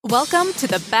Welcome to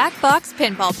the Back Box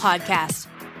Pinball Podcast,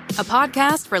 a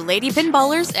podcast for lady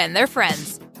pinballers and their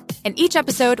friends. In each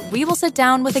episode, we will sit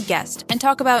down with a guest and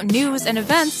talk about news and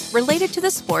events related to the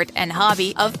sport and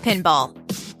hobby of pinball.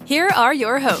 Here are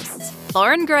your hosts,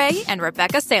 Lauren Gray and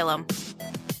Rebecca Salem.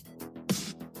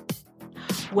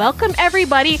 Welcome,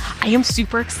 everybody. I am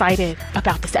super excited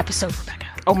about this episode, Rebecca.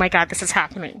 Oh my God, this is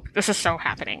happening. This is so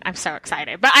happening. I'm so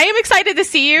excited. But I am excited to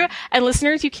see you. And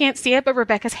listeners, you can't see it, but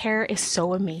Rebecca's hair is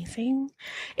so amazing.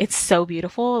 It's so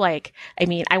beautiful. I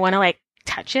want to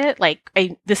touch it.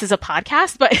 This is a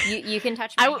podcast, but you can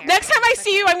touch my hair. Next time I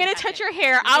see you, I'm going to touch your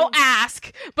hair. I'll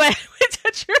ask, but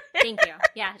touch your hair. Thank you.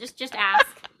 Yeah, just ask.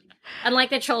 Unlike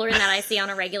the children that I see on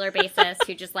a regular basis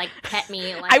who just pet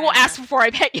me. I will ask before I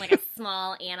pet you. Like a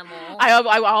small animal.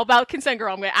 I'm all about consent,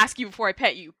 girl. I'm going to ask you before I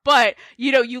pet you. But,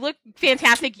 you look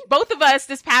fantastic. Both of us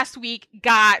this past week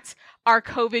got our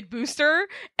COVID booster,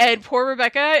 and poor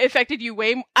Rebecca affected you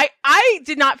way. I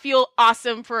did not feel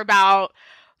awesome for about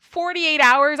 48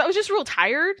 hours. I was just real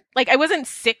tired. I wasn't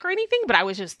sick or anything, but I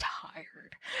was just tired.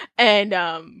 And,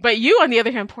 but you, on the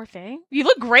other hand, poor thing. You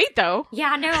look great, though.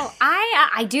 Yeah, no,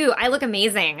 I do. I look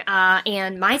amazing.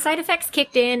 And my side effects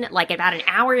kicked in, about an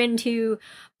hour into,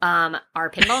 our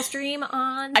pinball stream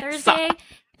on Thursday.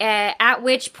 At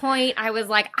which point I was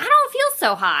like, I don't feel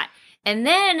so hot. And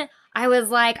then I was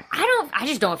like, I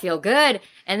just don't feel good.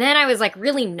 And then I was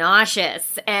really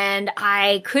nauseous, and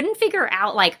I couldn't figure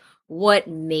out what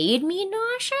made me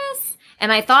nauseous.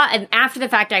 And I thought, and after the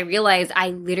fact, I realized I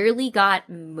literally got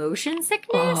motion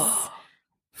sickness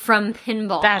from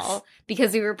pinball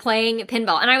because we were playing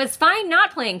pinball. And I was fine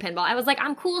not playing pinball. I was like,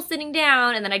 I'm cool sitting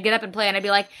down. And then I'd get up and play, and I'd be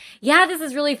like, yeah, this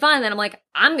is really fun. And then I'm like,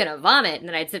 I'm going to vomit. And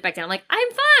then I'd sit back down. I'm like, I'm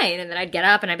fine. And then I'd get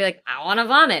up and I'd be like, I want to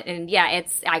vomit. And yeah,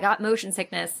 I got motion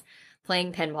sickness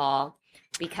playing pinball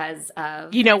because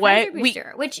of what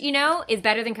booster, which is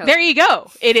better than COVID. There you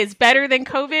go. It is better than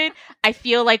COVID. I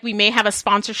feel like we may have a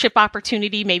sponsorship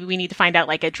opportunity. Maybe we need to find out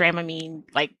a Dramamine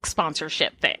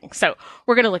sponsorship thing. So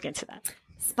we're going to look into that.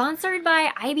 Sponsored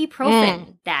by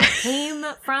ibuprofen that came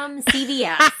from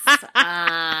CVS.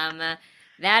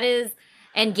 That is,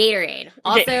 and Gatorade.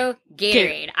 Also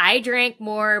Gatorade. I drank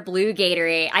more blue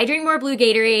Gatorade. I drink more blue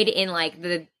Gatorade in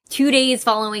the 2 days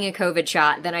following a COVID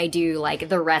shot than I do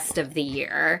the rest of the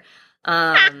year.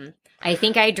 I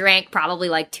think I drank probably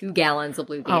 2 gallons of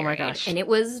blue Gatorade. Oh my gosh. And it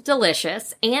was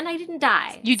delicious, and I didn't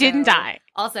die. You didn't die.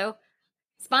 Also,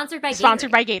 sponsored by Gatorade.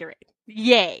 Sponsored by Gatorade.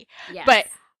 Yay. Yes. But,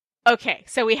 okay,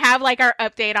 so we have our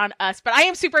update on us, but I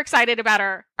am super excited about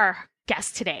our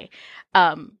guest today.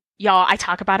 Y'all, I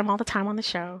talk about him all the time on the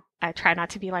show. I try not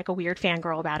to be a weird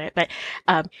fangirl about it, but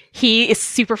he is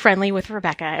super friendly with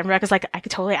Rebecca, and Rebecca's I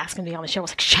could totally ask him to be on the show. I was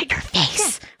like, shut your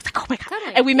face. Yeah. I was oh my God.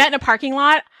 Totally. And we met in a parking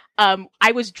lot.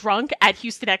 I was drunk at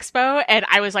Houston Expo, and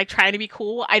I was trying to be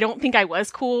cool. I don't think I was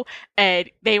cool, and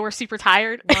they were super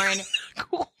tired. Lauren,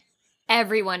 cool.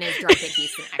 Everyone is drunk at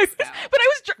Houston Expo. But I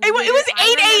was it was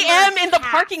 8 a.m. in the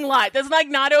parking lot. That's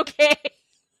not okay.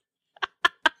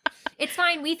 It's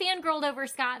fine. We fangirled over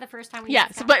Scott the first time we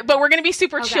met Scott. But we're going to be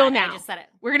super chill now. I just said it.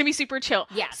 We're going to be super chill.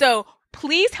 Yeah. So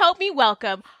please help me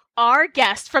welcome our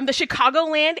guest from the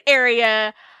Chicagoland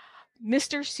area,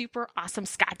 Mr. Super Awesome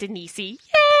Scott Danesi. Yay!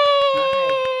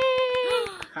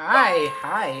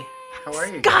 Hi. How are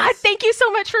you guys? Scott, thank you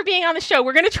so much for being on the show.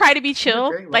 We're going to try to be chill.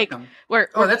 You're very welcome.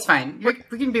 That's fine.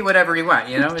 We can be whatever you want.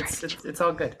 It's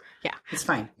all good. Yeah. It's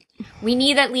fine. We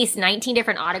need at least 19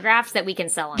 different autographs that we can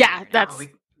sell on. Yeah, that's...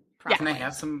 Can I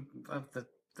have some of the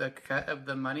cut of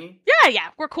the money? Yeah.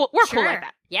 We're cool. We're cool like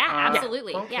that. Yeah,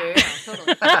 absolutely. Okay. Yeah,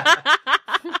 totally.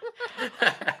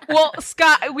 Well,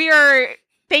 Scott,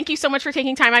 thank you so much for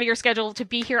taking time out of your schedule to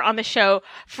be here on the show.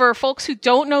 For folks who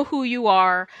don't know who you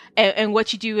are and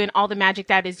what you do and all the magic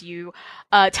that is you,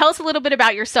 tell us a little bit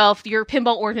about yourself, your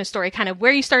pinball origin story, kind of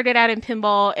where you started out in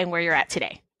pinball and where you're at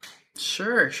today.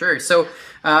 Sure. So,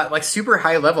 super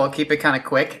high level, I'll keep it kind of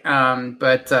quick.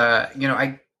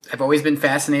 I've always been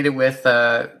fascinated with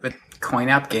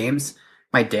coin-op games.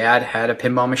 My dad had a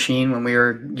pinball machine when we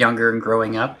were younger and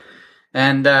growing up,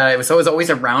 and it was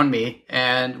always around me.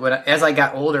 And as I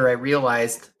got older, I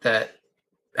realized that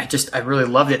I really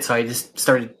loved it. So I just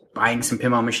started buying some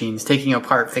pinball machines, taking them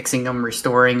apart, fixing them,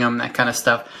 restoring them, that kind of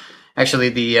stuff. Actually,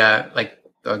 the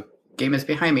game that's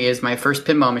behind me is my first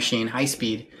pinball machine, High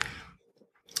Speed.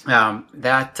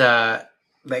 That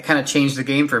kind of changed the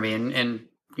game for me, and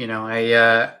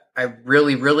I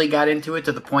really, really got into it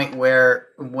to the point where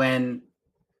when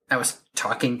I was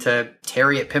talking to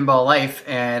Terry at Pinball Life,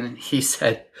 and he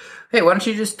said, hey, why don't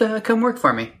you just come work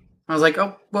for me? I was like,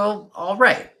 oh, well, all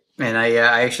right. And I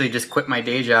actually just quit my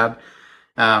day job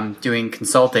doing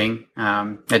consulting.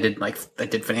 I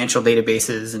did financial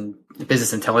databases and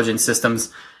business intelligence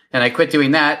systems, and I quit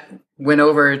doing that. Went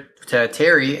over to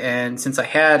Terry, and since I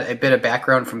had a bit of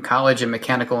background from college in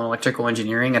mechanical and electrical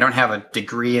engineering, I don't have a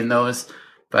degree in those,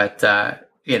 but I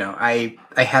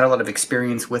had a lot of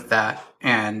experience with that,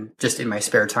 and just in my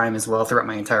spare time as well throughout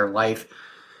my entire life.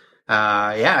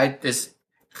 I just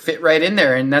fit right in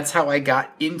there, and that's how I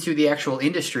got into the actual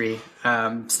industry.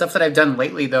 Stuff that I've done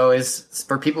lately, though, is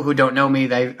for people who don't know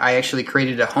me, I actually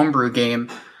created a homebrew game,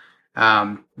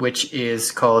 which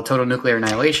is called Total Nuclear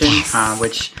Annihilation,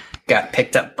 which got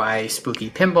picked up by Spooky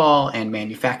Pinball and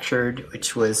manufactured,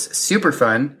 which was super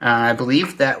fun. I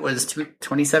believe that was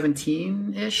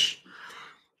 2017-ish.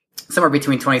 Somewhere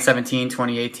between 2017,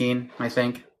 2018, I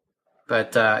think.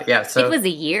 But so it was a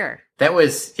year. It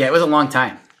was a long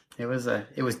time. It was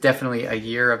definitely a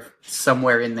year of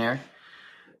somewhere in there.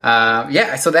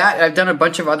 So that I've done a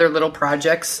bunch of other little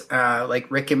projects,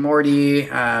 like Rick and Morty.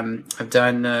 I've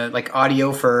done like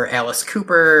audio for Alice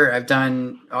Cooper. I've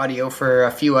done audio for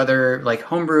a few other like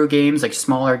homebrew games, like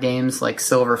smaller games like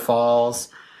Silver Falls.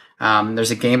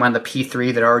 There's a game on the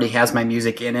P3 that already has my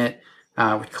music in it,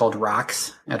 called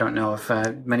Rocks. I don't know if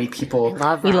many people We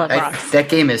love Rocks. That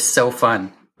game is so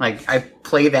fun. Like, I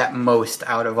play that most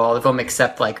out of all of them,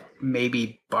 except like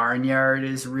maybe Barnyard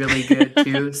is really good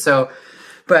too. So,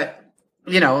 but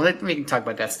we can talk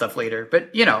about that stuff later.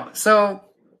 But so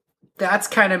that's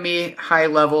kind of me, high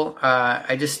level.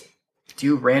 I just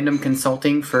do random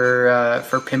consulting for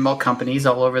pinball companies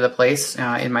all over the place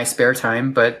in my spare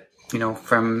time. But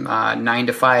from 9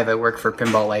 to 5, I work for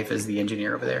Pinball Life as the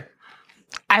engineer over there.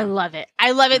 I love it.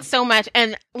 I love it so much.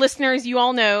 And listeners, you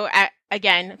all know,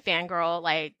 again, fangirl,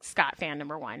 like Scott fan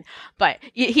number 1. But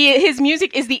his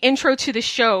music is the intro to the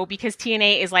show because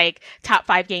TNA is like top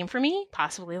 5 game for me,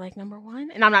 possibly like number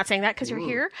 1. And I'm not saying that because you're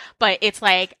here, but it's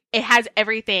like, it has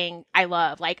everything I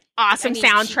love. Like awesome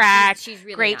soundtrack, she's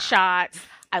really great shots.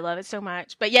 I love it so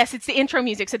much. But yes, it's the intro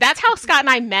music. So that's how Scott and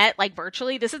I met, like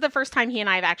virtually. This is the first time he and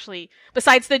I have actually,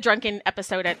 besides the drunken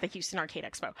episode at the Houston Arcade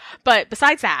Expo, but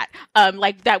besides that,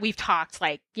 like that we've talked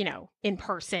like, in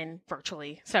person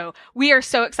virtually. So we are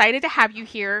so excited to have you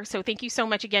here. So thank you so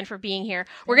much again for being here.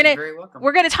 We're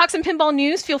going to talk some pinball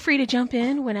news. Feel free to jump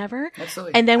in whenever.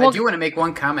 Absolutely. And then I do want to make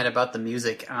one comment about the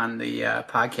music on the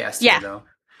podcast here, though.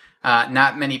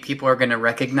 Not many people are going to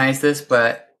recognize this,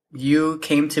 but you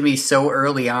came to me so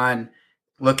early on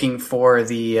looking for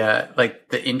the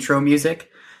intro music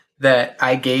that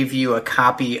I gave you a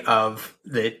copy of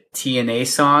the TNA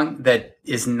song that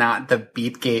is not the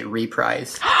Beepgate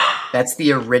reprise. That's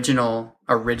the original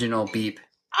beep.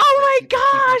 Oh my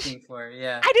gosh!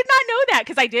 Yeah. I did not know that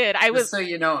because I did. Just so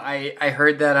you know, I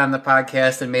heard that on the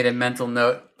podcast and made a mental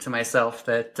note to myself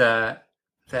that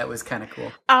that was kind of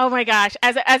cool. Oh my gosh.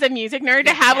 As a music nerd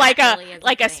to have like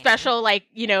a special, like,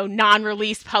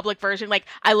 non-released public version. Like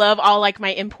I love all like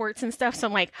my imports and stuff. So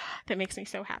I'm like, that makes me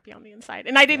so happy on the inside.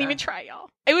 And I didn't even try, y'all.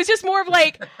 It was just more of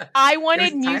like, I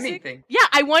wanted music. Yeah.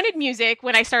 I wanted music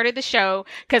when I started the show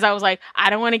because I was like, I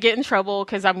don't want to get in trouble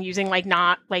because I'm using like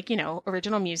not like,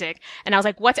 original music. And I was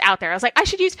like, what's out there? I was like, I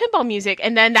should use pinball music.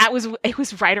 And then it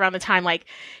was right around the time, like,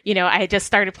 I had just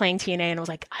started playing TNA and I was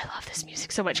like, I love this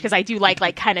music so much because I do like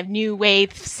kind of new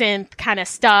wave synth kind of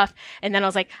stuff. And then I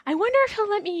was like, I wonder if he'll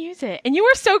let me use it. And you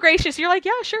were so gracious. You're like,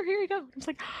 yeah, sure. Here you go. I was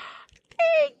like,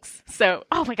 thanks. So,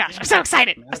 oh my gosh, I'm so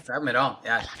excited. No problem at all.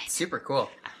 Yeah, super cool.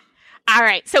 All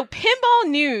right. So pinball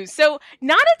news. So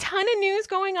not a ton of news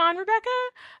going on, Rebecca.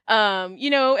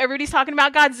 Everybody's talking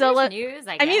about Godzilla. There's news,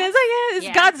 I mean, it's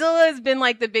like, Godzilla has been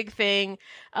like the big thing.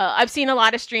 I've seen a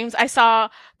lot of streams. I saw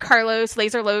Carlos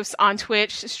Laserlos on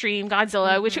Twitch stream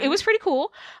Godzilla, which it was pretty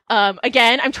cool.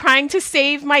 Again, I'm trying to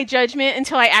save my judgment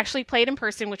until I actually play it in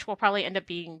person, which will probably end up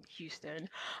being Houston.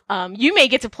 You may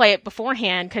get to play it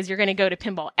beforehand because you're going to go to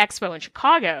Pinball Expo in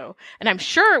Chicago, and I'm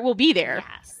sure it will be there.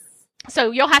 Yes.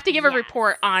 So you'll have to give a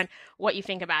report on what you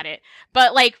think about it.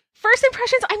 But like first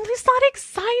impressions, I'm just not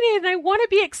excited. And I want to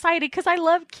be excited because I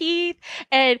love Keith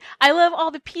and I love all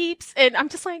the peeps. And I'm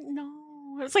just like, no.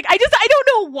 It's like, I don't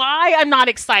know why I'm not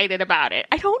excited about it.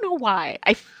 I don't know why.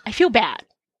 I feel bad.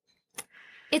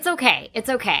 It's okay. It's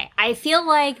okay. I feel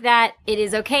like that it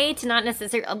is okay to not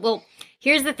necessarily, well,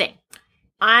 here's the thing.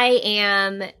 I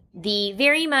am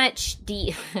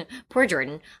poor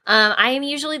Jordan. I am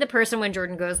usually the person when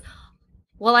Jordan goes,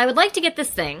 well, I would like to get this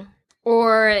thing,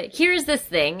 or here's this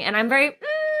thing, and I'm very,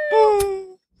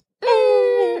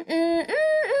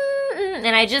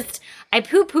 and I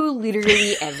poo-poo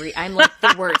literally I'm like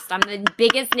the worst. I'm the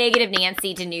biggest negative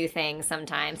Nancy to new things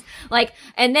sometimes. Like,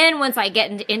 and then once I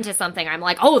get into something, I'm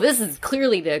like, oh, this is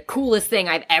clearly the coolest thing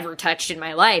I've ever touched in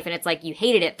my life. And it's like, you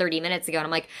hated it 30 minutes ago. And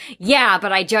I'm like, yeah,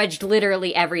 but I judged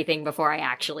literally everything before I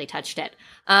actually touched it.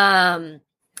 And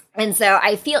so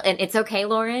I feel, and it's okay,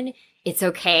 Lauren. It's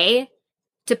okay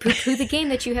to poo-poo the game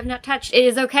that you have not touched. It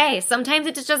is okay. Sometimes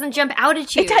it just doesn't jump out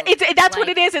at you. That's what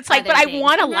it is. It's like, but I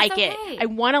want to like it. Okay. I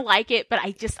want to like it, but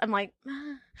I'm like,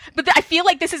 but I feel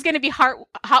like this is going to be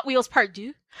Hot Wheels Part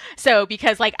 2. So,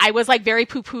 because like, I was like very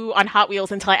poo-poo on Hot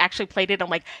Wheels until I actually played it. I'm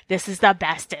like, this is the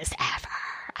bestest ever.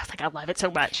 I was like, I love it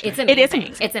so much. It's amazing. It is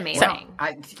amazing. It's amazing.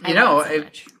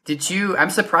 So, I'm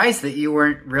surprised that you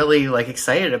weren't really like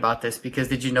excited about this, because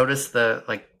did you notice the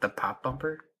pop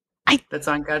bumper that's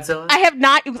on Godzilla? I have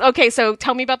not. Okay, so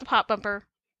tell me about the pop bumper.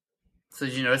 So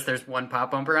did you notice there's one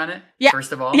pop bumper on it? Yeah.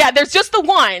 First of all? Yeah, there's just the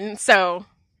one, so.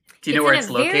 Do you know where it's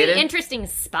located? It's in a very interesting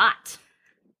spot.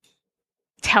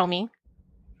 Tell me.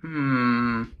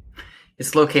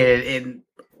 It's located in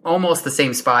almost the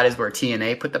same spot as where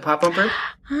TNA put the pop bumper.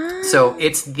 So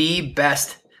it's the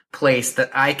best place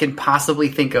that I can possibly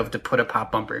think of to put a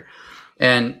pop bumper.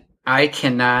 And I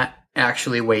cannot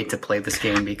actually wait to play this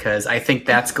game, because I think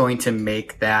that's going to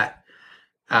make that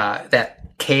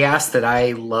chaos that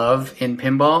I love in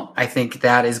pinball. I think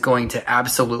that is going to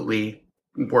absolutely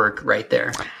work right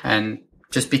there. And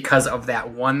just because of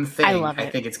that one thing, I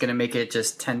think it's going to make it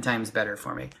just 10 times better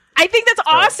for me. I think that's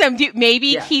awesome.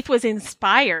 Maybe Keith was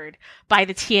inspired by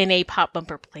the TNA pop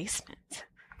bumper placement.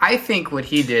 I think what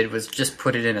he did was just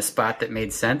put it in a spot that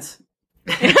made sense.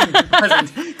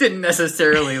 Didn't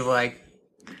necessarily like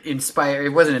inspire. It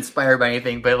wasn't inspired by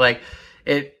anything, but like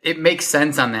it makes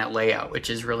sense on that layout, which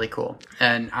is really cool.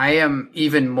 And I am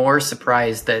even more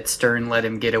surprised that Stern let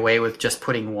him get away with just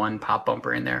putting one pop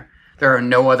bumper in there. There are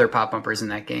no other pop bumpers in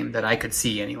that game that I could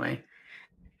see anyway.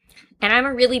 And I'm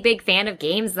a really big fan of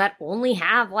games that only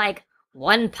have like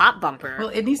one pop bumper. Well,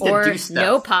 it needs to do stuff.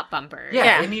 No pop bumper.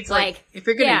 Yeah, it needs like if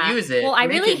you're going to use it. Well, I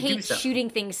really hate shooting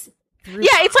things through.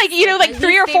 Yeah, it's like, like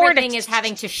 3 or 4 thing is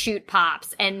having to shoot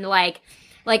pops, and like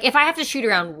if I have to shoot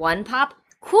around one pop,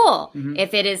 cool. Mm-hmm.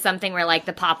 If it is something where like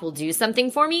the pop will do something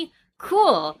for me,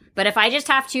 cool. But if I just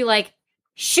have to like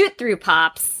shoot through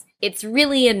pops, it's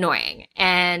really annoying.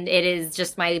 And it is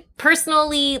just my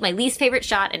least favorite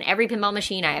shot in every pinball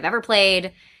machine I have ever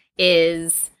played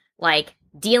is like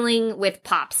dealing with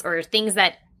pops or things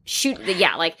that shoot.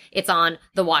 Like it's on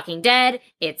The Walking Dead,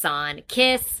 it's on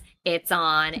Kiss, it's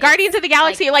on Guardians of the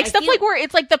Galaxy, like stuff like where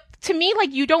it's like to me,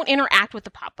 like you don't interact with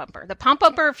the pop bumper. The pop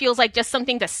bumper feels like just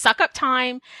something to suck up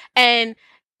time. And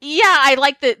yeah, I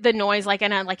like the noise like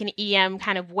in an EM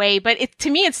kind of way, but to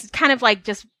me it's kind of like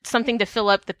just something to fill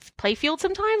up the playfield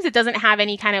sometimes. It doesn't have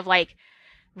any kind of like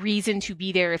reason to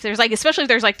be there. If there's like, especially if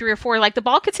there's like 3 or 4, like the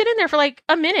ball could sit in there for like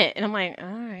a minute and I'm like, all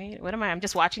right, what am I? I'm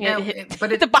just watching it hit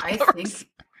the box.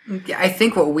 I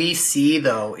think what we see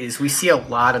though is we see a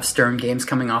lot of Stern games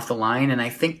coming off the line, and I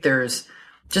think there's,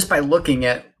 just by looking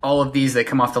at all of these that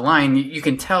come off the line, you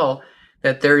can tell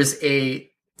that there's a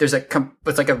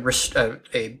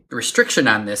restriction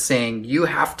on this saying you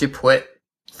have to put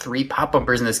 3 pop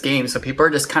bumpers in this game. So people are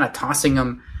just kind of tossing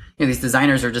them. These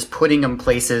designers are just putting them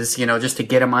places, just to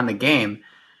get them on the game.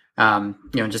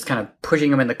 Just kind of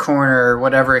pushing them in the corner or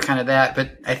whatever, kind of that.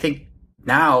 But I think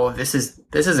now this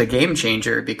is a game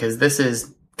changer, because this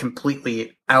is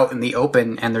completely out in the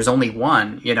open and there's only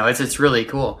one. It's really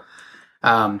cool.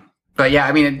 But yeah,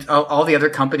 I mean, all the other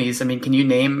companies, I mean, can you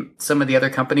name some of the other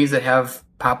companies that have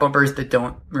pop bumpers that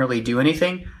don't really do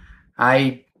anything?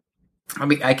 I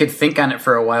mean, I could think on it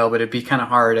for a while, but it'd be kind of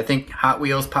hard. I think Hot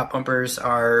Wheels pop bumpers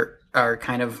are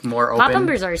kind of more open. Pop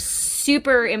bumpers are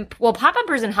pop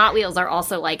bumpers and Hot Wheels are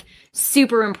also like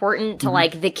super important to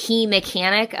like the key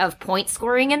mechanic of point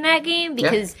scoring in that game,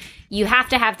 because you have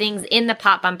to have things in the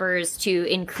pop bumpers to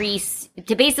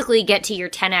basically get to your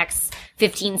 10x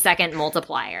 15-second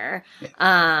multiplier.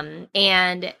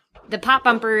 And the pop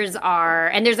bumpers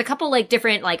and there's a couple like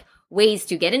different like ways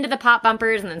to get into the pop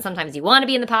bumpers, and then sometimes you want to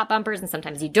be in the pop bumpers and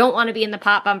sometimes you don't want to be in the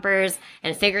pop bumpers,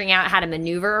 and figuring out how to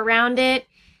maneuver around it,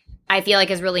 I feel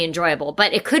like is really enjoyable,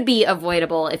 but it could be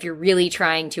avoidable if you're really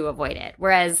trying to avoid it.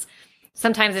 Whereas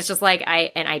sometimes it's just like,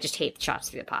 I just hate shots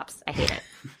through the pops. I hate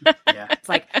it. It's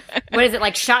like, what is it,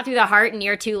 like shot through the heart and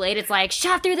you're too late? It's like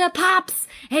shot through the pops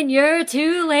and you're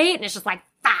too late. And it's just like,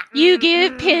 you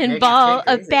give pinball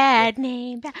a bad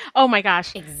name. Oh my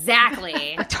gosh.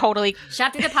 Exactly. Totally.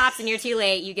 Shot through the pops and you're too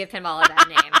late. You give pinball a bad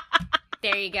name.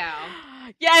 There you go.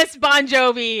 Yes, Bon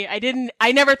Jovi.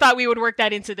 I never thought we would work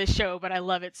that into this show, but I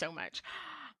love it so much.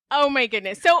 Oh my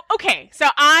goodness. So, okay. So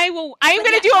I am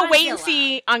going to do a wait and Godzilla.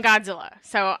 see on Godzilla.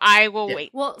 So I will Yeah.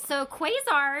 wait. Well, so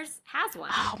Quasars has one.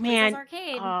 Oh man. Quasars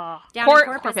Arcade. Oh. Down in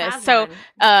Corpus has So,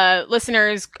 one.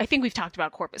 listeners, I think we've talked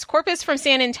about Corpus. Corpus from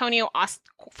San Antonio,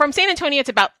 from San Antonio, it's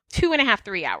about 2.5,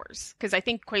 3 hours. Cause I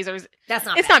think Quasars, That's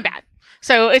not it's bad. not bad.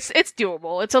 So it's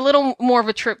doable. It's a little more of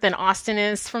a trip than Austin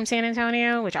is from San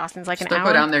Antonio, which Austin's like Still an go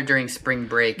hour. down there during spring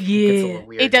break. It gets a Yeah, little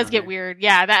weird it does down get there. weird.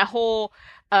 Yeah, that whole,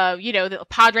 the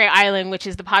Padre Island, which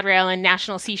is the Padre Island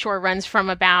National Seashore, runs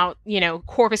from about,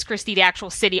 Corpus Christi, the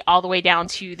actual city, all the way down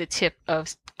to the tip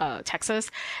of Texas.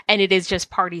 And it is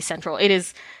just party central. It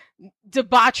is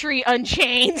debauchery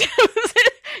unchained.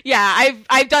 Yeah,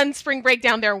 I've done spring break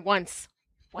down there once.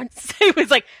 It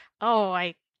was like, oh,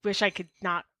 I wish I could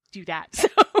not do that. So,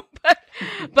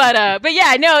 but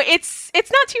yeah, no, it's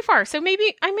not too far. So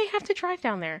maybe I may have to drive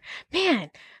down there. Man,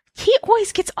 he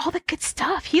always gets all the good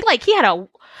stuff. He had a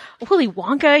Willy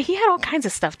Wonka. He had all kinds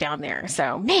of stuff down there.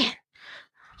 So man,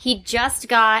 He just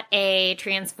got a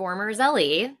Transformers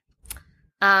LE.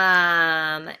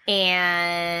 And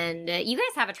you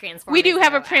guys have a Transformers. we do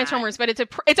have a though, Transformers, but it's a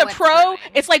What's pro. brewing?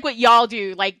 It's like what y'all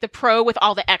do, like the pro with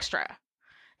all the extra.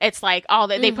 It's like all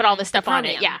that they put all the stuff on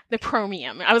it. Chromium. Yeah, the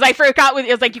chromium. I forgot what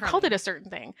it was like. You called Chromium. it a certain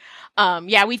thing.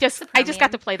 Yeah, I just got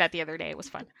chromium. to play that the other day. It was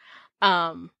fun.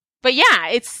 But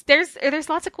yeah, there's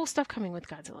lots of cool stuff coming with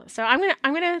Godzilla. So I'm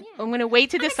gonna wait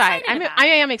to decide. excited about I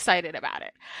am excited about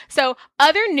it. So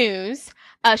other news.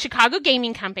 Chicago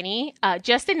Gaming Company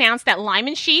just announced that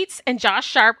Lyman Sheets and Josh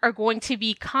Sharp are going to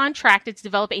be contracted to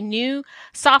develop a new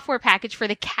software package for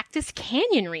the Cactus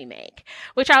Canyon remake,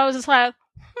 which I was just like,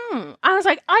 I was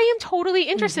like, I am totally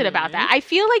interested about that. I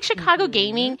feel like Chicago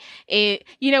Gaming,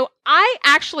 I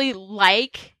actually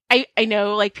like, I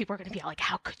know like people are going to be like,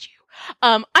 how could you?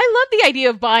 I love the idea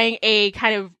of buying a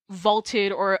kind of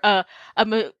vaulted or a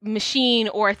machine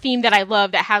or a theme that I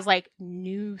love that has like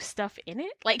new stuff in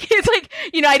it. Like it's like,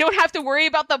 I don't have to worry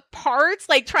about the parts,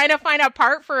 like trying to find a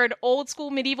part for an old school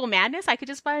medieval madness. I could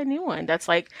just buy a new one that's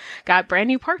like got brand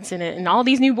new parts in it and all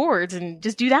these new boards and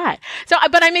just do that. So,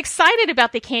 but I'm excited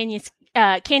about the Cactus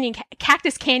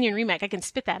Canyon remake. I can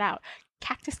spit that out.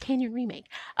 Cactus Canyon remake.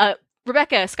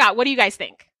 Rebecca, Scott, what do you guys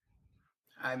think?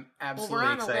 I'm we're absolutely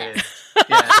on the excited. list.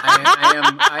 Yeah,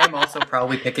 I am also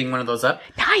probably picking one of those up.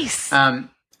 Nice.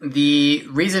 The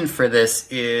reason for this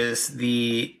is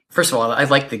first of all, I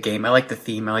like the game. I like the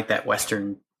theme. I like that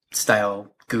Western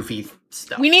style goofy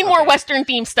stuff. We need more Western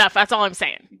themed stuff. That's all I'm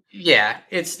saying. Yeah,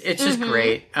 it's just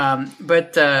great.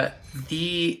 But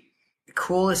the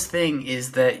coolest thing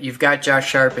is that you've got Josh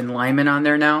Sharp and Lyman on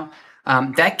there now.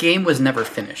 That game was never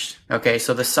finished. Okay,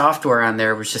 so the software on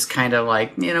there was just kind of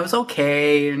like, it was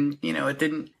okay, and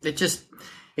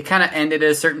it kind of ended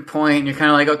at a certain point, and you're kind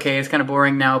of like, okay, it's kind of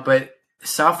boring now, but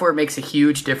software makes a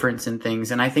huge difference in things,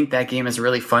 and I think that game is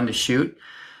really fun to shoot.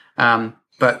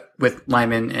 But with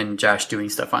Lyman and Josh doing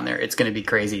stuff on there, it's going to be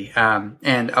crazy.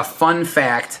 And a fun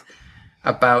fact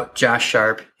about Josh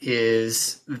Sharp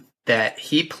is that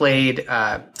he played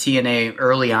TNA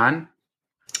early on.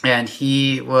 And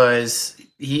he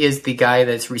is the guy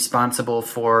that's responsible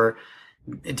for,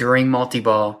 during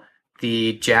multi-ball,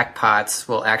 the jackpots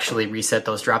will actually reset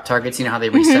those drop targets. You know how they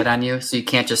reset on you? So you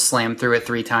can't just slam through it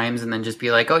 3 times and then just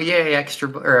be like, oh, yay, extra,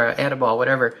 or add a ball,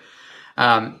 whatever.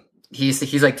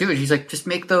 He's like, dude, just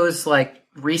make those like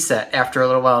reset after a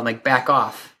little while and like back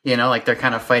off, like they're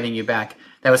kind of fighting you back.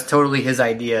 That was totally his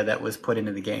idea that was put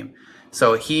into the game.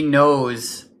 So he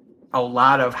knows a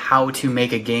lot of how to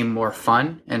make a game more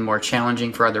fun and more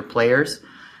challenging for other players.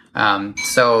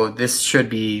 So this should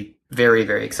be very,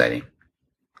 very exciting.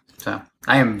 So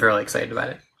I am really excited about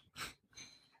it.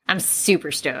 I'm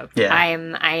super stoked. Yeah. I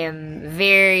am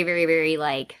very, very, very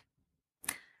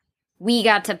we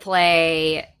got to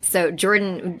play. So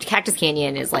Cactus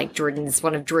Canyon is like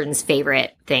one of Jordan's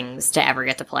favorite things to ever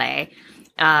get to play.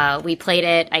 We played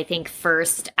it, I think,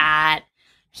 first at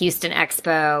Houston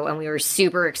Expo, and we were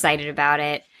super excited about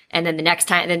it. And then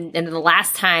the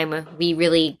last time we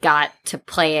really got to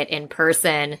play it in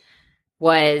person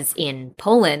was in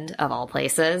Poland, of all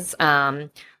places.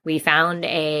 We found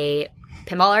a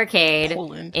pinball arcade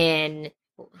in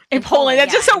Poland.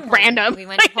 That's just so random. We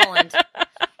went to Poland.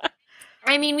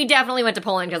 I mean, we definitely went to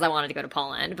Poland because I wanted to go to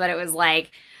Poland, but it was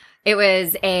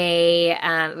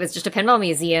just a pinball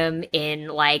museum in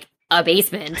like a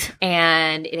basement,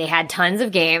 and they had tons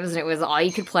of games, and it was all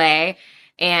you could play.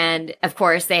 And of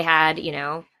course they had,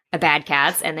 a Bad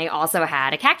Cats, and they also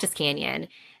had a Cactus Canyon.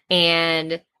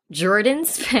 And Jordan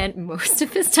spent most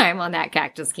of his time on that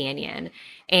Cactus Canyon.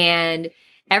 And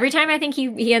every time I think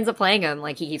he ends up playing them,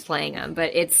 like he keeps playing them,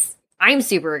 but it's I'm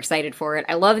super excited for it.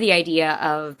 I love the idea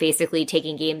of basically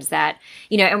taking games that,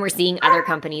 and we're seeing other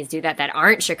companies do that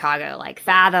aren't Chicago, like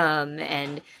Fathom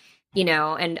and,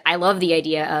 and I love the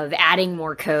idea of adding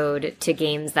more code to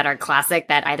games that are classic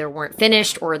that either weren't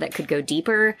finished or that could go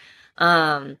deeper.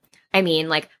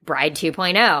 Like Bride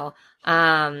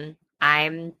 2.0.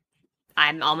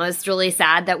 I'm almost really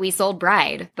sad that we sold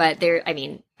Bride, but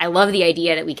I love the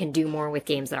idea that we can do more with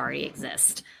games that already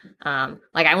exist. I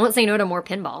won't say no to more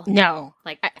pinball. No.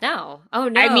 No. Oh,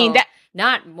 no.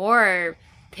 Not more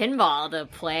pinball to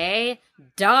play.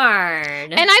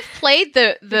 Darn. And I've played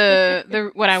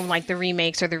the what I'm like the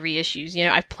remakes or the reissues.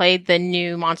 I've played the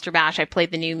new Monster Bash. I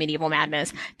played the new Medieval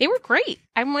Madness. They were great.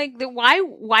 I'm like,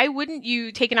 why wouldn't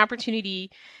you take an opportunity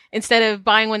instead of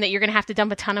buying one that you're going to have to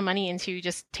dump a ton of money into?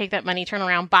 Just take that money, turn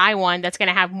around, buy one that's going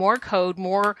to have more code,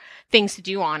 more things to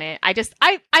do on it.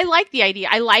 I like the idea.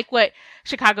 I like what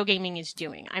Chicago Gaming is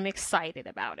doing. I'm excited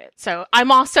about it. So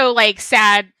I'm also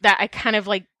sad that I kind of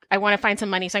I want to find some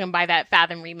money so I can buy that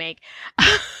Fathom remake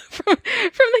from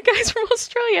the guys from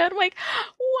Australia. I'm like,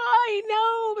 why? No.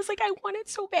 I was I want it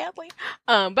so badly.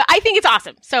 But I think it's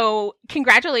awesome. So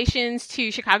congratulations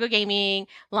to Chicago Gaming,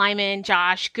 Lyman,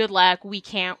 Josh. Good luck. We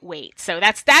can't wait. So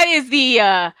that is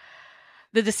the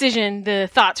decision, the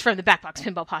thoughts from the Backbox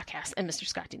Pinball Podcast and Mr.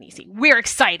 Scott Danesi. We're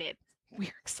excited.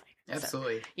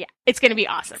 Absolutely. So, yeah, it's going to be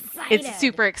awesome. Excited. It's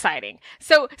super exciting.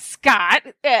 So, Scott,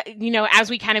 as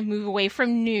we kind of move away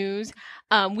from news,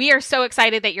 we are so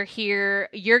excited that you're here.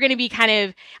 You're going to be kind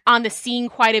of on the scene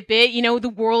quite a bit. The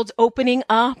world's opening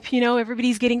up.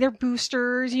 Everybody's getting their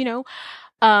boosters. We're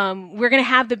going to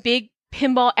have the big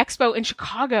Pinball Expo in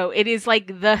Chicago. It is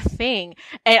the thing.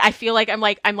 And I feel like I'm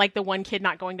like the one kid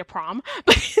not going to prom,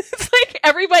 but it's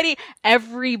everybody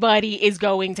is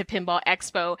going to Pinball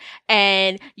Expo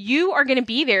and you are going to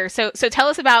be there. So tell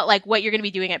us about what you're going to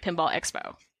be doing at Pinball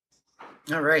Expo.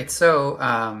 All right. So,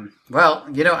 I'm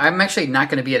actually not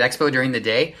going to be at Expo during the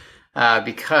day,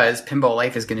 because Pinball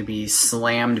Life is going to be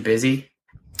slammed busy.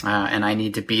 And I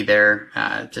need to be there,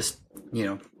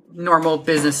 normal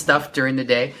business stuff during the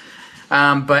day.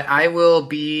 But I will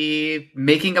be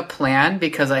making a plan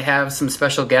because I have some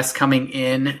special guests coming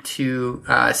in to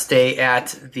stay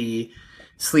at the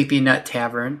Sleepy Nut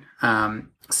Tavern.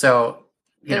 So,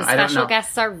 I don't know. The special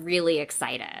guests are really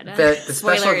excited. The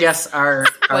special guests are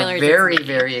very,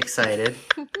 very excited.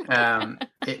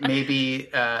 It may be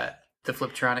the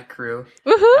Fliptronic crew.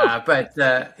 Woohoo! But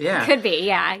yeah. Could be,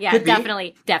 yeah. Could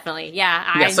definitely.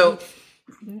 Yeah. So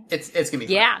it's going to be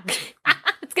fun. Yeah.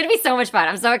 It's going to be so much fun.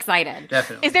 I'm so excited.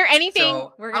 Definitely. Is there anything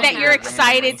that you're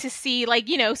excited to see?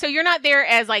 So you're not there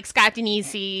as Scott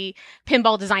Danesi,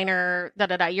 pinball designer,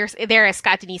 You're there as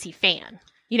Scott Danesi fan,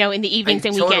 in the evenings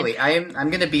and weekends. Totally. I'm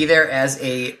going to be there as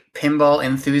a pinball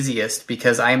enthusiast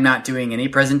because I'm not doing any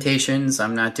presentations.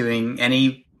 I'm not doing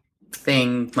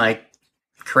anything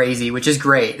crazy, which is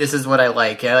great. This is what I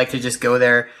like. I like to just go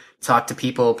there, talk to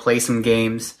people, play some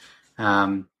games.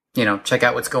 Check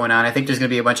out what's going on. I think there's going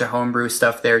to be a bunch of homebrew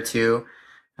stuff there too.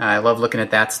 I love looking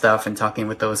at that stuff and talking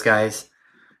with those guys.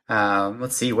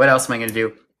 Let's see. What else am I going to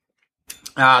do?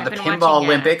 The Pinball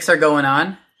Olympics are going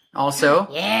on also.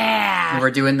 Yeah. And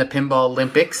we're doing the Pinball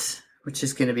Olympics, which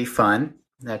is going to be fun.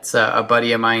 That's a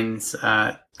buddy of mine's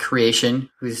creation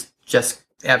who's just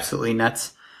absolutely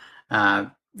nuts.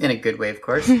 In a good way, of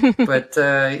course. But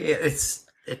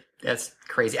that's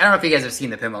crazy. I don't know if you guys have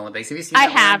seen the Pinball Olympics. Have you seen that?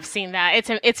 I have seen that.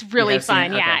 It's really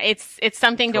fun. Yeah, okay. It's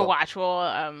something Cool. to watch.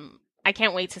 I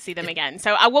can't wait to see them again.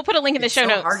 So I will put a link in the show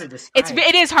notes. Hard to describe.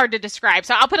 It is hard to describe.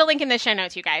 So I'll put a link in the show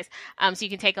notes, you guys, so you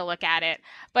can take a look at it.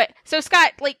 But so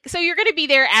Scott, so you're going to be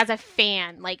there as a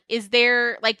fan. Is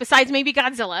there besides maybe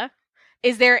Godzilla?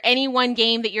 Is there any one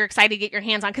game that you're excited to get your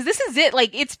hands on? Because this is it.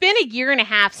 It's been a year and a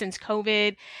half since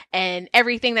COVID and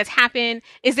everything that's happened.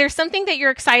 Is there something that you're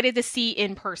excited to see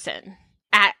in person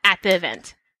at the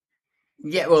event?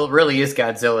 Yeah, well, it really is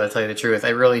Godzilla, to tell you the truth. I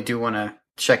really do want to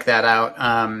check that out.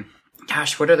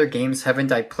 Gosh, what other games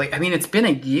haven't I played? I mean, it's been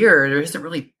a year. There hasn't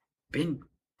really been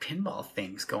pinball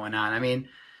things going on. I mean,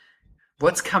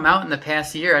 what's come out in the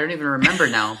past year? I don't even remember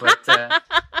now, but...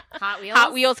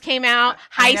 Hot Wheels came out.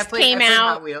 Heist came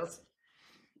out. Hot Wheels.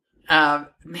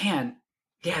 Man,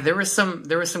 yeah, there was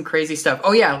some crazy stuff.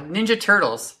 Oh yeah, Ninja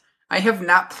Turtles. I have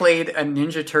not played a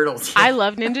Ninja Turtles yet. I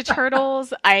love Ninja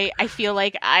Turtles. I feel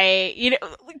like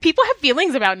people have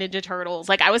feelings about Ninja Turtles.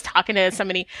 I was talking to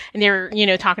somebody and they were,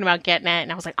 talking about getting it,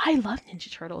 and I was like, I love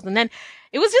Ninja Turtles. And then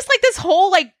it was just this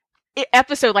whole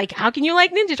episode, how can you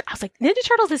like Ninja Turtles? I was like, Ninja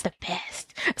Turtles is the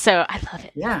best. So I love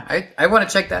it. Yeah, I want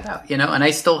to check that out, and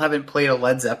I still haven't played a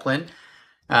Led Zeppelin.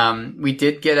 We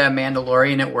did get a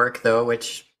Mandalorian at work though,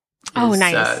 which Oh,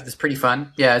 nice. It's pretty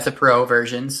fun. Yeah, it's a pro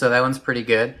version, so that one's pretty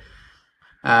good.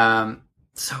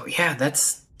 So yeah,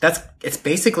 it's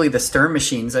basically the Stern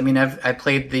machines. I mean, I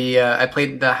played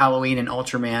the Halloween and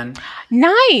Ultraman.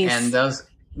 Nice.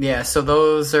 And so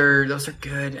those are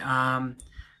good.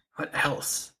 What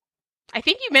else? I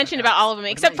think you mentioned about all of them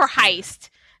except for Heist.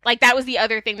 Like that was the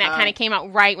other thing that kind of came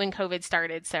out right when COVID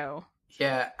started. So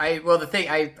yeah, I've got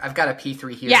a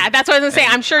P3 here. Yeah, that's what I was gonna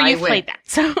say. I'm sure you've played that.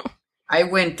 So I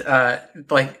went I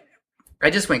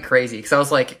just went crazy because I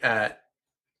was like, I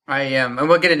am, and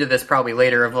we'll get into this probably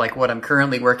later of like what I'm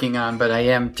currently working on, but I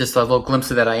am just a little glimpse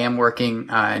of that. I am working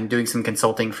and doing some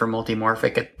consulting for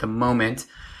Multimorphic at the moment.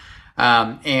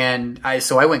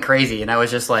 So I went crazy and I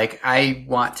was just like, I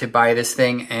want to buy this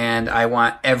thing and I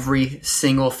want every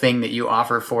single thing that you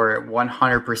offer for it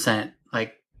 100%.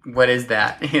 Like, what is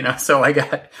that? You know, so I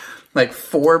got like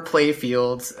 4 play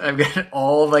fields. I've got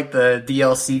all like the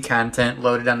DLC content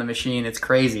loaded on the machine. It's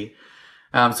crazy.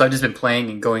 So I've just been playing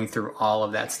and going through all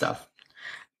of that stuff.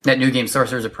 That new game,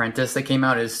 Sorcerer's Apprentice, that came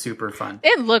out is super fun.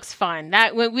 It looks fun.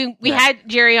 That we had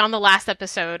Jerry on the last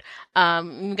episode.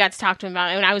 We got to talk to him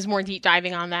about it, and I was more deep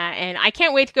diving on that. And I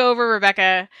can't wait to go over,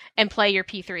 Rebecca, and play your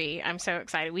P3. I'm so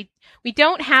excited. We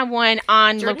don't have one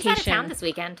on Jordan's location. Out of town this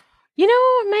weekend. You know,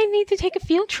 I might need to take a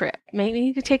field trip. Maybe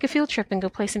you could take a field trip and go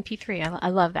play some P3. I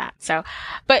love that. So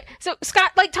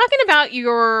Scott, like talking about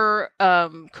your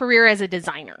career as a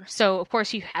designer. So of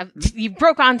course you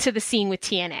broke onto the scene with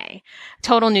TNA,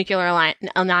 Total Nuclear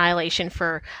Annihilation.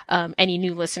 For any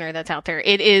new listener that's out there,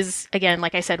 it is, again,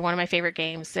 like I said, one of my favorite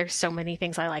games. There's so many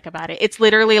things I like about it. It's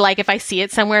literally like if I see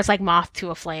it somewhere, it's like moth to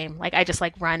a flame. Like I just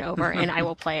like run over and I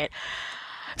will play it.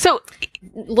 So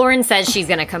Lauren says she's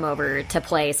going to come over to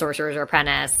play Sorcerer's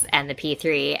Apprentice and the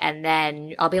P3, and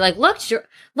then I'll be like, look, here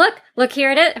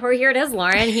it is. Or here it is,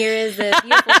 Lauren. Here is the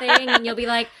beautiful thing. And you'll be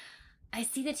like, I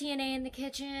see the TNA in the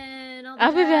kitchen.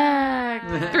 I'll be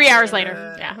back. 3 hours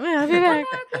later. Yeah. I'll be back.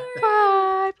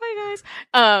 Bye. Bye,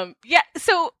 guys. Yeah.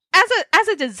 So as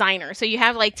a designer, so you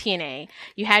have like TNA,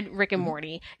 you had Rick and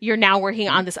Morty, you're now working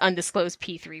on this undisclosed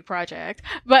P3 project.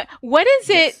 But what is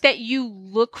it that you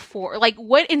look for? Like,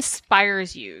 what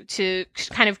inspires you to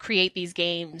kind of create these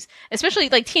games? Especially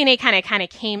like TNA kind of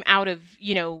came out of,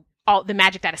 you know, all the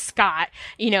magic out of Scott,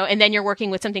 you know, and then you're working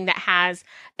with something that has,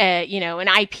 you know, an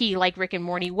IP like Rick and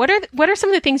Morty. What are some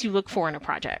of the things you look for in a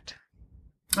project?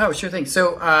 Oh, sure thing.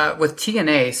 So with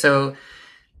TNA,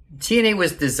 TNA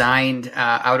was designed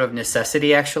out of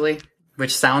necessity, actually,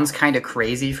 which sounds kind of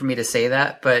crazy for me to say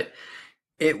that, but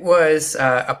it was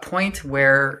a point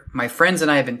where my friends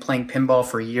and I have been playing pinball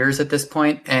for years at this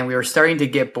point, and we were starting to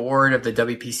get bored of the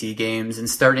WPC games and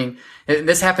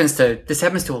this happens to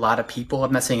a lot of people.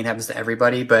 I'm not saying it happens to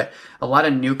everybody, but a lot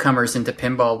of newcomers into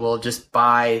pinball will just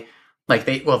buy, like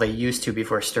they used to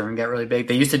before Stern got really big.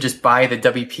 They used to just buy the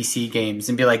WPC games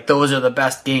and be like, those are the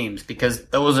best games because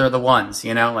those are the ones,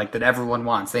 you know, like that everyone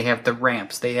wants. They have the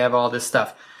ramps, they have all this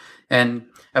stuff. And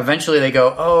eventually they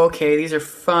go, oh, okay, these are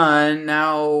fun.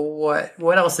 Now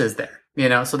what else is there? You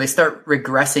know, so they start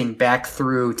regressing back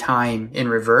through time in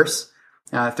reverse,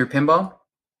 through pinball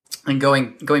and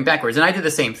going backwards. And I did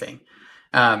the same thing.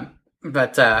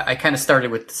 But I kind of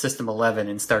started with System 11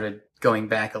 and started going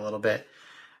back a little bit.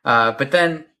 But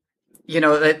then, you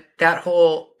know, that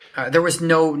whole, there was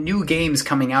no new games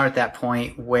coming out at that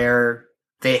point where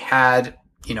they had,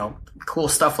 you know, cool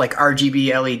stuff like RGB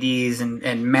LEDs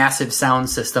and massive sound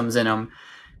systems in them.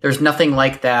 There's nothing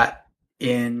like that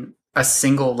in a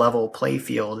single level play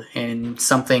field and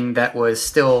something that was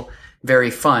still very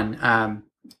fun.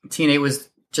 TNA was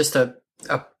just a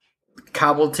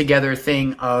cobbled together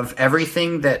thing of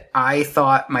everything that I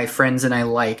thought my friends and I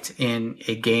liked in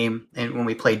a game and when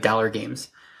we played dollar games.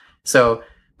 So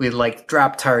we liked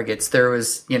drop targets. There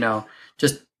was, you know,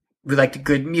 we liked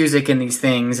good music in these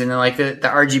things. And then like the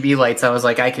RGB lights, I was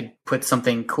like, I could put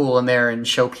something cool in there and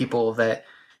show people that,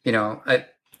 you know,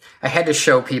 I had to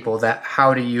show people that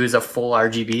how to use a full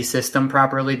RGB system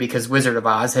properly because Wizard of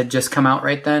Oz had just come out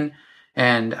right then.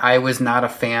 And I was not a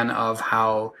fan of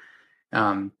how,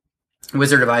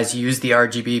 Wizard of Oz used the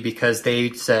RGB because they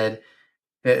said,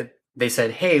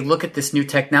 hey, look at this new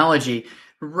technology.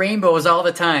 Rainbows all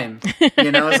the time,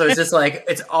 you know? So it's just like,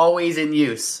 it's always in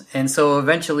use. And so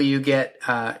eventually you get,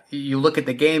 you look at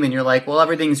the game and you're like, well,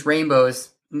 everything's rainbows.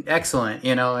 Excellent,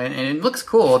 you know, and it looks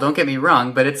cool. Don't get me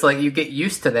wrong, but it's like you get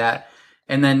used to that.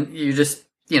 And then you just,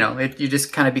 you know, you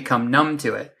just kind of become numb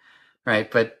to it. Right.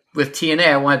 But with TNA,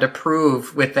 I wanted to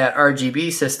prove with that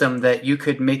RGB system that you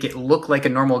could make it look like a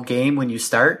normal game when you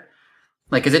start.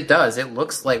 Like, cause it does. It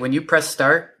looks like when you press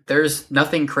start, there's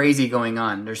nothing crazy going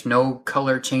on. There's no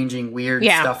color changing weird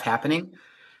stuff happening.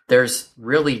 there's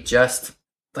really just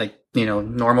like,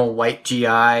 normal white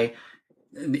GI,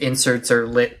 inserts are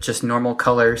lit just normal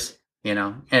colors,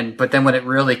 but then when it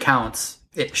really counts,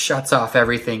 it shuts off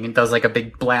everything and does like a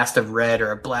big blast of red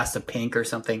or a blast of pink or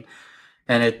something.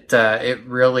 And it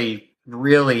really,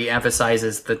 really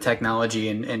emphasizes the technology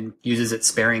and uses it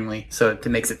sparingly. So it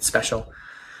makes it special.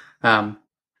 But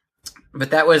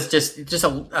that was just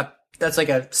that's like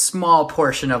a small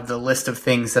portion of the list of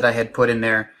things that I had put in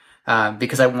there,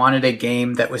 because I wanted a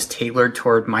game that was tailored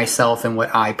toward myself and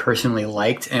what I personally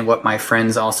liked and what my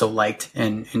friends also liked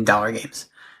in dollar games.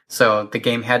 So the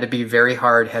game had to be very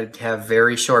hard, had to have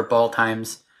very short ball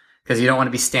times, because you don't want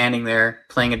to be standing there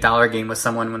playing a dollar game with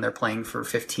someone when they're playing for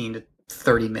 15 to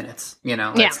 30 minutes.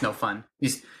 That's no fun.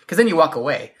 Because then you walk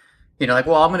away. Like,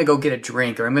 well, I'm going to go get a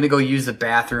drink, or I'm going to go use the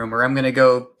bathroom, or I'm going to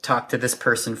go talk to this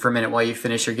person for a minute while you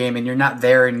finish your game, and you're not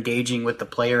there engaging with the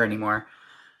player anymore.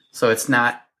 So it's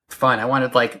not fun. I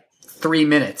wanted like 3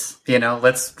 minutes,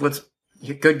 let's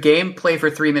good game, play for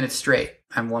 3 minutes straight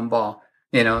on one ball,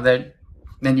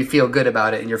 then you feel good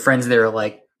about it, and your friends there are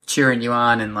like cheering you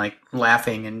on and like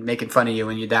laughing and making fun of you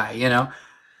when you die,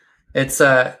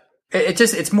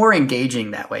 it's more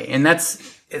engaging that way. And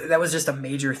that was just a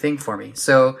major thing for me.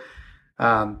 So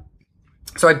I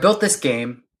built this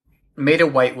game, made a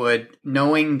Whitewood,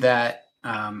 knowing that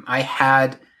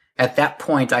at that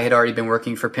point I had already been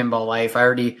working for Pinball Life.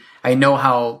 I know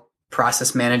how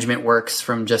process management works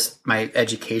from just my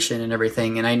education and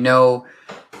everything. And I know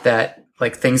that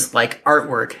like things like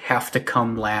artwork have to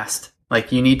come last.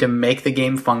 Like you need to make the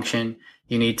game function.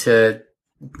 You need to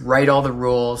write all the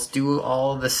rules, do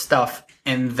all the stuff,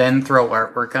 and then throw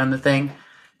artwork on the thing.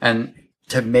 And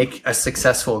to make a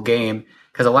successful game,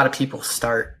 because a lot of people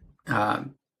start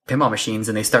pinball machines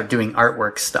and they start doing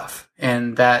artwork stuff.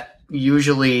 And that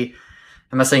usually,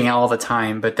 I'm not saying all the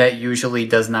time, but that usually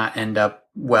does not end up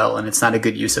well, and it's not a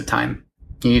good use of time.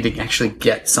 You need to actually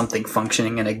get something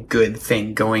functioning and a good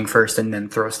thing going first and then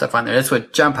throw stuff on there. That's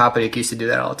what John Popodik used to do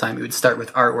that all the time. He would start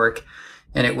with artwork,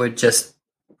 and it would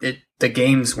the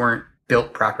games weren't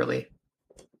built properly,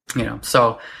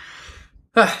 so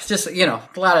just, a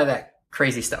lot of that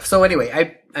crazy stuff. So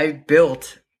anyway, I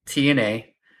built TNA.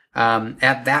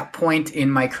 At that point in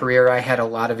my career, I had a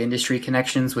lot of industry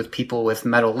connections with people with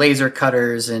metal laser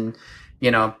cutters and,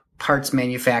 parts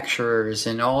manufacturers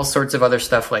and all sorts of other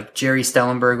stuff. Like Jerry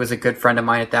Stellenberg was a good friend of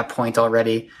mine at that point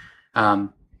already,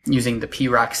 using the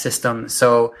P-Rock system.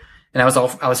 So, and I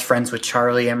was friends with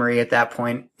Charlie Emery at that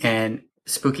point, and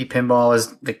Spooky Pinball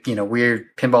is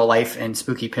Weird Pinball Life and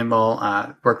Spooky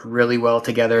Pinball, worked really well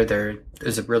together.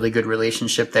 There's a really good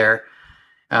relationship there.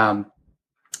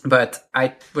 But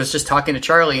I was just talking to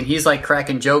Charlie, and he's like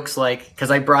cracking jokes, like, cause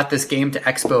I brought this game to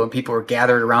Expo and people were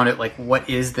gathered around it. Like, what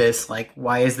is this? Like,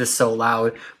 why is this so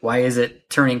loud? Why is it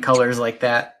turning colors like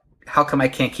that? How come I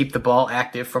can't keep the ball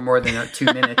active for more than 2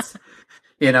 minutes?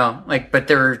 But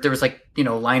there was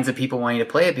lines of people wanting to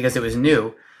play it because it was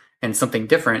new and something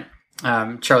different.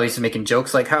 Charlie's making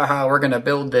jokes like, haha, we're going to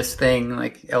build this thing,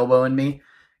 like elbowing me.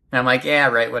 And I'm like, yeah,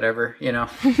 right, whatever,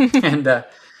 and,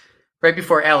 right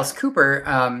before Alice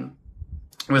Cooper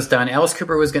was done, Alice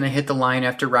Cooper was going to hit the line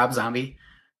after Rob Zombie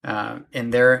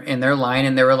in their line,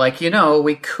 and they were like,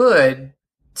 we could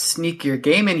sneak your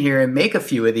game in here and make a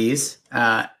few of these,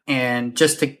 and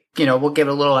just to, we'll give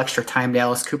a little extra time to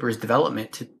Alice Cooper's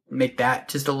development to make that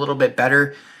just a little bit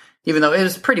better, even though it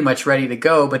was pretty much ready to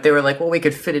go. But they were like, well, we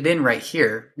could fit it in right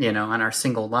here, on our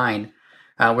single line.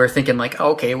 We're thinking like,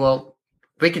 okay, well,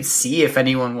 we could see if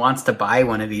anyone wants to buy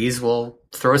one of these. We'll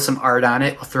throw some art on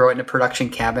it. We'll throw it in a production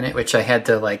cabinet, which I had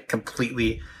to like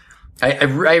completely. I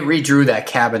redrew that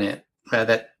cabinet,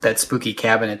 that spooky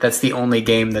cabinet. That's the only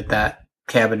game that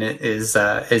cabinet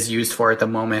is used for at the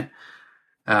moment.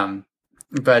 So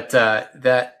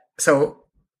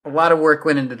a lot of work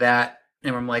went into that,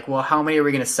 and I'm like, well, how many are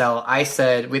we going to sell? I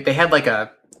said they had like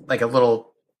a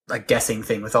little guessing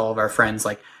thing with all of our friends,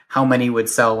 like how many would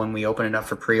sell when we open it up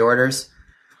for pre-orders.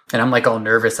 And I'm like all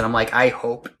nervous, and I'm like, I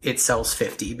hope it sells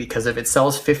 50, because if it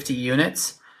sells 50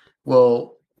 units,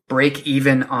 we'll break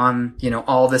even on,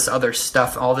 all this other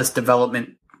stuff, all this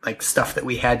development, stuff that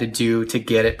we had to do to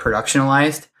get it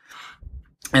productionalized.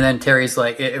 And then Terry's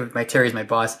like, Terry's my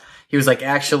boss. He was like,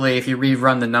 actually, if you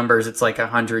rerun the numbers, it's like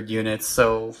 100 units.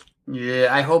 So yeah,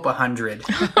 I hope 100.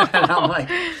 And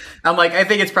I'm like, I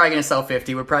think it's probably going to sell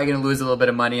 50. We're probably going to lose a little bit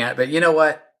of money at it, but you know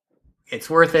what? It's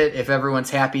worth it if everyone's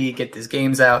happy. Get these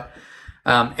games out,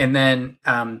 and then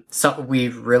so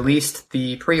we've released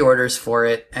the pre-orders for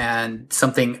it, and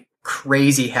something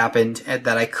crazy happened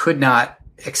that I could not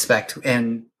expect,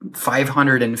 and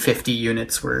 550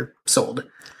 units were sold.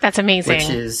 That's amazing. Which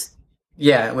is,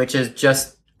 Yeah, which is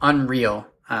just unreal.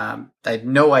 I had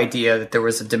no idea that there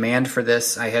was a demand for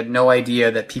this. I had no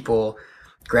idea that people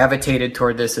gravitated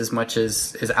toward this as much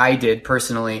as I did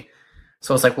personally.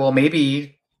 So I was like, well,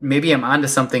 maybe I'm onto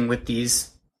something with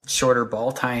these shorter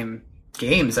ball time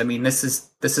games. I mean, this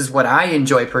is what I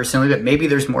enjoy personally, but maybe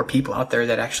there's more people out there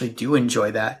that actually do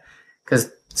enjoy that, because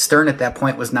Stern at that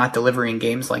point was not delivering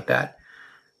games like that.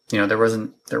 You know,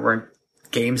 there weren't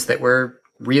games that were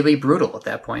really brutal at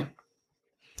that point.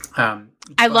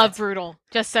 I love brutal.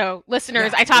 Just so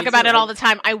listeners, Yeah, I talk me about too. it all the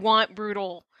time. I want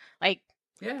brutal. Like,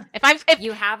 Yeah. if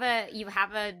You have a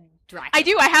Dracula. I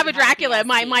do, I have You a Dracula.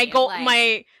 My BSD, goal,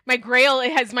 like- my Grail.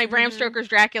 It has my Bram Mhm. Stoker's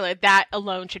Dracula. That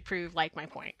alone should prove like my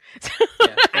point.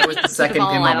 Yeah, that was the second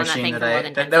follow pinball on that machine thing that for more I.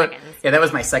 than That, 10 that, seconds. yeah, that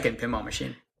was my second pinball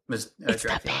machine. Was It's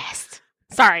Dracula. the best.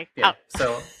 Sorry. Yeah. Oh.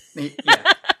 So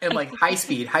yeah, and like high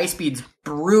speed's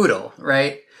brutal,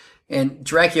 right? And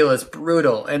Dracula's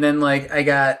brutal, and then like I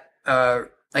got a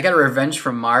Revenge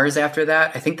from Mars after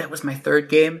that. I think that was my third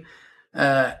game.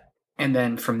 And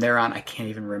then from there on, I can't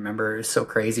even remember. It was so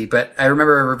crazy. But I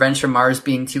remember Revenge from Mars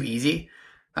being too easy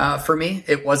for me.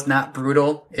 It was not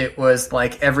brutal. It was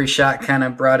like every shot kind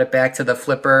of brought it back to the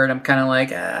flipper. And I'm kind of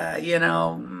like, I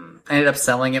ended up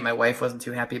selling it. My wife wasn't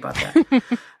too happy about that.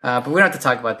 But we don't have to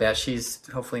talk about that. She's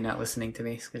hopefully not listening to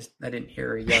me because I didn't hear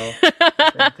her yell.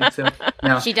 I don't think so.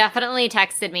 No. She definitely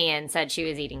texted me and said she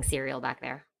was eating cereal back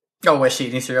there. Oh, was she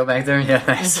eating cereal back there? Yeah,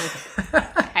 nice.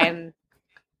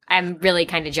 I'm really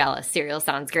kind of jealous. Cereal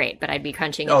sounds great, but I'd be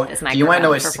crunching Oh, into this do microphone you want to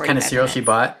know for what kind of 45 cereal she minutes.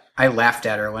 bought? I laughed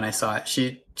at her when I saw it.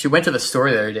 She went to the store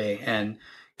the other day and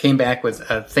came back with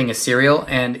a thing of cereal,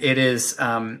 and it is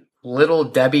Little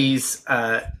Debbie's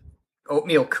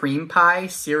oatmeal cream pie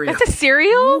cereal. That's a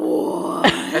cereal?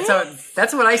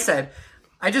 That's what I said.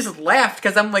 I just laughed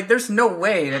because I'm like, there's no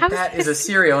way that is a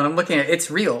cereal. And I'm looking at it.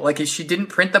 It's real. Like, she didn't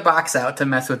print the box out to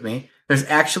mess with me. There's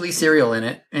actually cereal in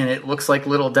it, and it looks like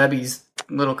Little Debbie's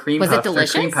little cream Was it puffs or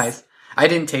delicious? cream pies. I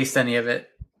didn't taste any of it.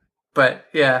 But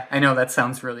yeah, I know that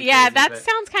sounds really Yeah, crazy, that but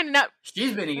sounds kind of nuts.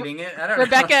 she's been eating it. I don't know.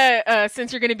 Rebecca,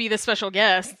 since you're going to be the special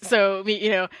guest, so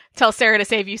tell Sarah to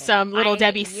save you some Little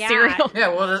Debbie yeah. cereal. Yeah,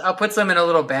 well, I'll put some in a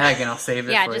little bag and I'll save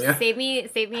it Yeah, for just you.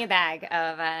 save me a bag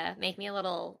of make me a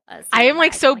little. I am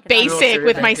like so bag, basic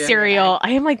with my cereal cereal. I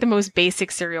am like the most basic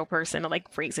cereal person, like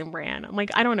Raisin Bran. I'm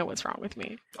like, I don't know what's wrong with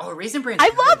me. Oh, Raisin Bran. I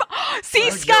love. See, No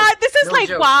Scott, joke. this is No like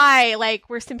joke. why, like,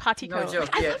 we're simpatico. No joke,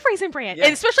 I yeah. love Raisin Bran, Yeah.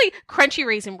 and especially crunchy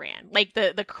Raisin Bran, like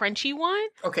the crunchy one.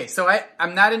 Okay, so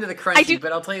I'm not into the I do- crunchy,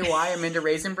 but I'll tell you why I'm into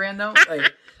Raisin Bran though.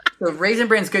 Like, so Raisin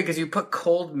Bran's good because you put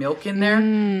cold milk in there.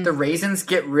 Mm. The raisins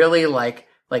get really like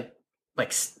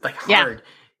Yeah. hard,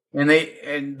 and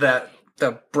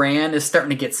the bran is starting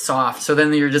to get soft. So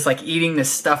then you're just like eating this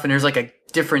stuff, and there's like a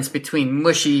difference between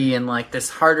mushy and like this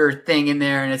harder thing in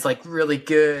there, and it's like really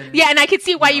good. Yeah, and I could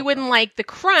see why No. you wouldn't like the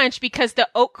crunch because the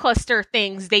oat cluster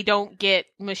things they don't get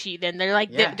mushy. Then they're like,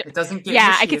 Yeah, it doesn't get. yeah.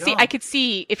 mushy I could at see. all. I could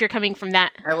see if you're coming from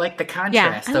that. I like the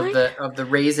contrast I like- of the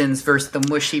raisins versus the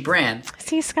mushy bran.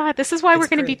 See, Scott, this is why we're It's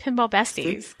going to be great. pinball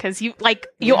besties because you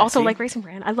Yeah, also see? like Raisin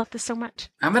Bran. I love this so much.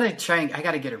 I'm gonna try. I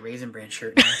gotta get a Raisin Bran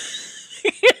shirt now.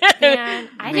 Man,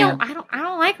 I Man.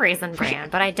 don't like Raisin Bran,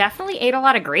 but I definitely ate a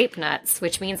lot of grape nuts,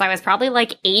 which means I was probably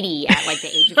like 80 at like the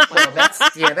age of 12.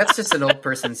 Well, that's just an old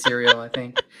person cereal, I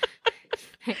think.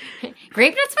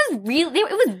 Grape nuts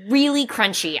was really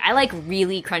crunchy. I like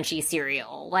really crunchy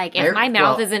cereal. Like if my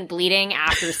mouth well- isn't bleeding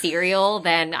after cereal,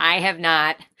 then I have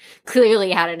not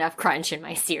clearly had enough crunch in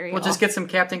my cereal. We'll just get some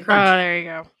Captain Oh, Crunch. there you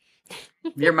go.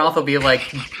 Your mouth will be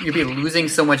like, you'll be losing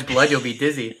so much blood, you'll be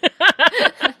dizzy.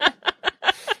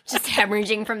 just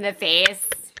hemorrhaging from the face.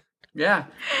 Yeah.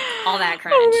 All that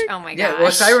crunch. Oh my gosh. Yeah,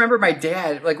 well, so I remember my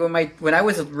dad, like when I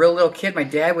was a real little kid, my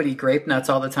dad would eat grape nuts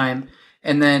all the time.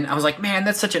 And then I was like, man,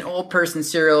 that's such an old person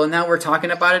cereal. And now we're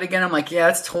talking about it again. I'm like, yeah,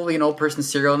 that's totally an old person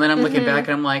cereal. And then I'm looking back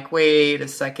and I'm like, wait a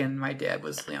second. My dad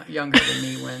was younger than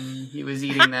me when he was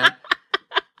eating that.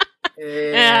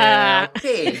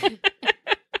 Okay.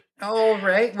 All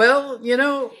right. Well,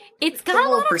 It's a got a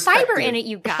little lot of fiber perspective. in it,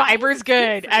 you guys. Fiber's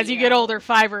good. for As you get older,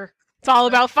 fiber. It's all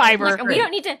about fiber. Like, we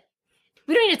don't need to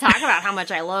talk about how much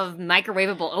I love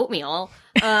microwavable oatmeal.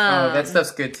 oh, that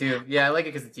stuff's good too. Yeah, I like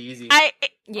it because it's easy.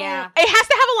 Yeah. It has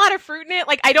to have a lot of fruit in it.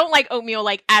 Like, I don't like oatmeal,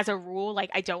 like, as a rule. Like,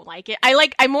 I don't like it.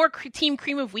 I'm more team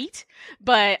cream of wheat,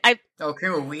 but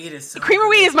Cream of wheat is so cream of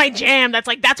wheat good. is my jam. That's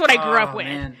what I grew up with.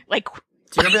 Man. Like,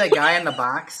 Do you remember that guy in the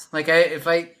box? Like,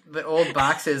 the old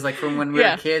boxes, like from when we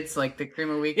Yeah. were kids, like the cream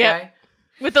of wheat Yeah. guy.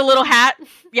 with the little hat.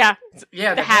 Yeah.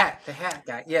 Yeah, The the hat. hat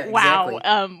guy. Yeah, Wow.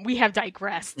 exactly. We have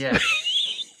digressed. Yeah.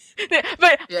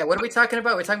 But yeah, what are we talking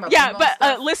about? We're talking about yeah, pinball but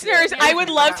stuff? listeners, Yeah, I would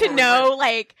love to know,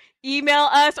 like, email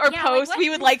us or Yeah, post. like, We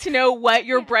would like to know what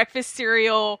your breakfast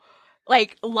cereal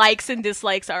like likes and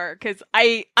dislikes are, because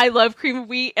I love cream of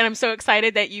wheat, and I'm so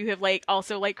excited that you have like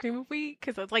also like cream of wheat,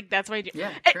 because that's like that's my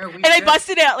Yeah, and I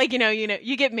busted out, like, you know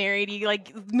you get married, you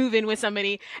like move in with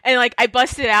somebody, and like I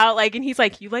busted out, like, and he's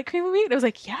like, you like cream of wheat? And I was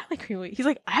like, yeah, I like cream of wheat. He's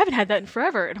like, I haven't had that in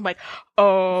forever. And I'm like,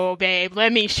 oh babe,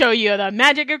 let me show you the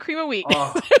magic of cream of wheat.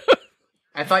 Oh.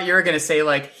 I thought you were going to say,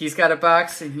 like, he's got a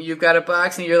box and you've got a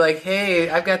box, and you're like, hey,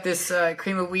 I've got this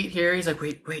cream of wheat here. He's like,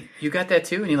 wait, you got that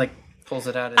too? And he, like, pulls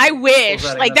it out. I wish.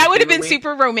 Like, that would have been wheat.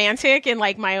 super romantic in,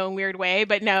 like, my own weird way.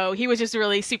 But no, he was just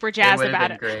really super jazzed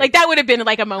about it. Great. Like, that would have been,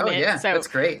 like, a moment. Oh, yeah, so, that's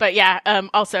great. But yeah,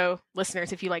 also,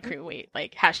 listeners, if you like cream of wheat,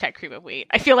 like, hashtag cream of wheat.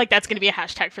 I feel like that's going to be a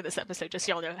hashtag for this episode, just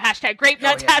so y'all know. Hashtag grape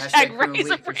nuts, hashtag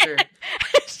raisin for sure.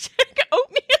 hashtag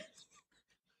oatmeal.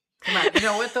 Come on, you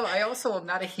know what though? I also am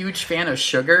not a huge fan of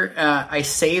sugar. I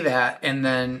say that, and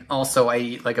then also I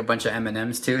eat like a bunch of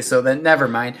M&Ms too. So then, never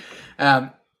mind.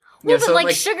 Well, but so,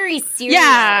 like sugary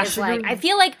cereal is like, I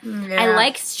feel like I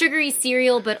like sugary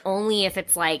cereal, but only if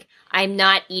it's like I'm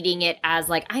not eating it as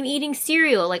like I'm eating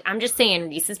cereal. Like, I'm just saying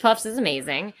Reese's Puffs is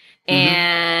amazing,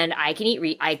 and I can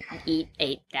ate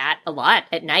that a lot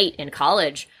at night in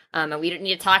college. And we don't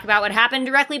need to talk about what happened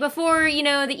directly before, you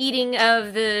know, the eating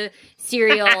of the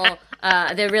cereal,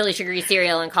 the really sugary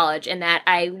cereal in college. And that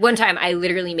one time I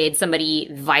literally made somebody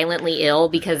violently ill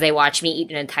because they watched me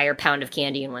eat an entire pound of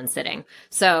candy in one sitting.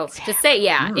 So to say,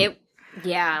 I was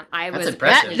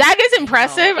impressive. That is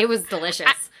impressive. It was delicious.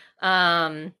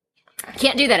 I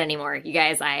can't do that anymore, you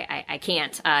guys. I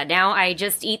can't. Now I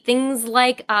just eat things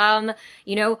like,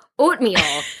 oatmeal,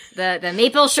 the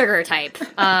maple sugar type.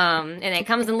 And it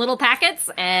comes in little packets,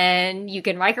 and you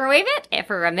can microwave it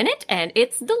for a minute, and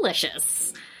it's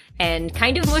delicious. And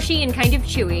kind of mushy and kind of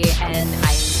chewy, and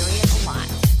I enjoy it a lot.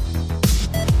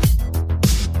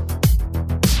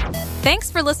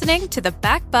 Thanks for listening to the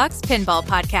Backbox Pinball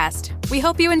Podcast. We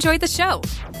hope you enjoyed the show.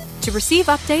 To receive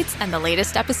updates and the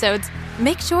latest episodes,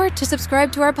 make sure to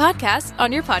subscribe to our podcast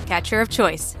on your podcatcher of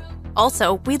choice.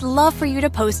 Also, we'd love for you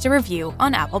to post a review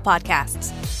on Apple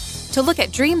Podcasts. To look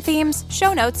at dream themes,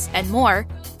 show notes, and more,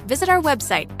 visit our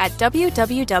website at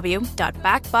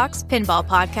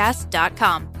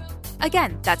www.backboxpinballpodcast.com.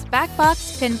 Again, that's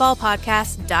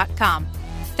backboxpinballpodcast.com.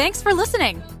 Thanks for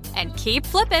listening, and keep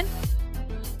flippin'!